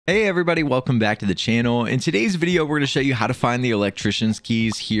Hey everybody, welcome back to the channel. In today's video, we're going to show you how to find the electrician's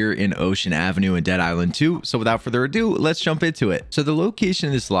keys here in Ocean Avenue in Dead Island 2. So without further ado, let's jump into it. So the location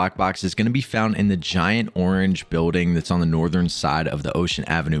of this lockbox is going to be found in the giant orange building that's on the northern side of the Ocean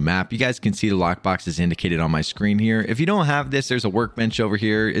Avenue map. You guys can see the lockbox is indicated on my screen here. If you don't have this, there's a workbench over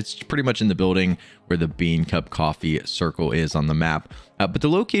here. It's pretty much in the building where the bean cup coffee circle is on the map. But the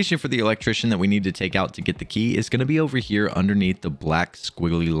location for the electrician that we need to take out to get the key is going to be over here underneath the black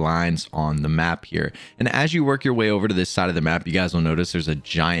squiggly lines on the map here. And as you work your way over to this side of the map, you guys will notice there's a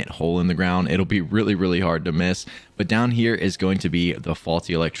giant hole in the ground. It'll be really hard to miss. But down here is going to be the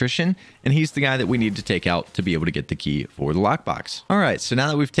faulty electrician, and he's the guy that we need to take out to be able to get the key for the lockbox. All right, so now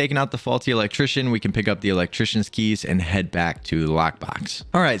that we've taken out the faulty electrician, we can pick up the electrician's keys and head back to the lockbox.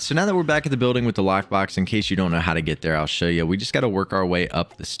 All right, so now that we're back at the building with the lockbox, in case you don't know how to get there, I'll show you. We just got to work our way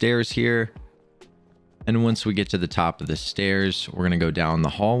up the stairs here. And once we get to the top of the stairs, we're going to go down the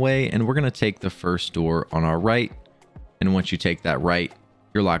hallway and we're going to take the first door on our right. And once you take that right,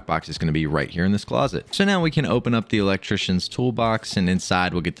 your lockbox is going to be right here in this closet. So now we can open up the electrician's toolbox, and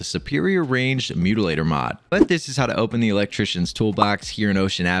inside we'll get the superior ranged mutilator mod. But this is how to open the electrician's toolbox here in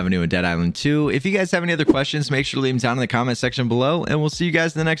Ocean Avenue in Dead Island 2. If you guys have any other questions, make sure to leave them down in the comment section below, and we'll see you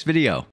guys in the next video.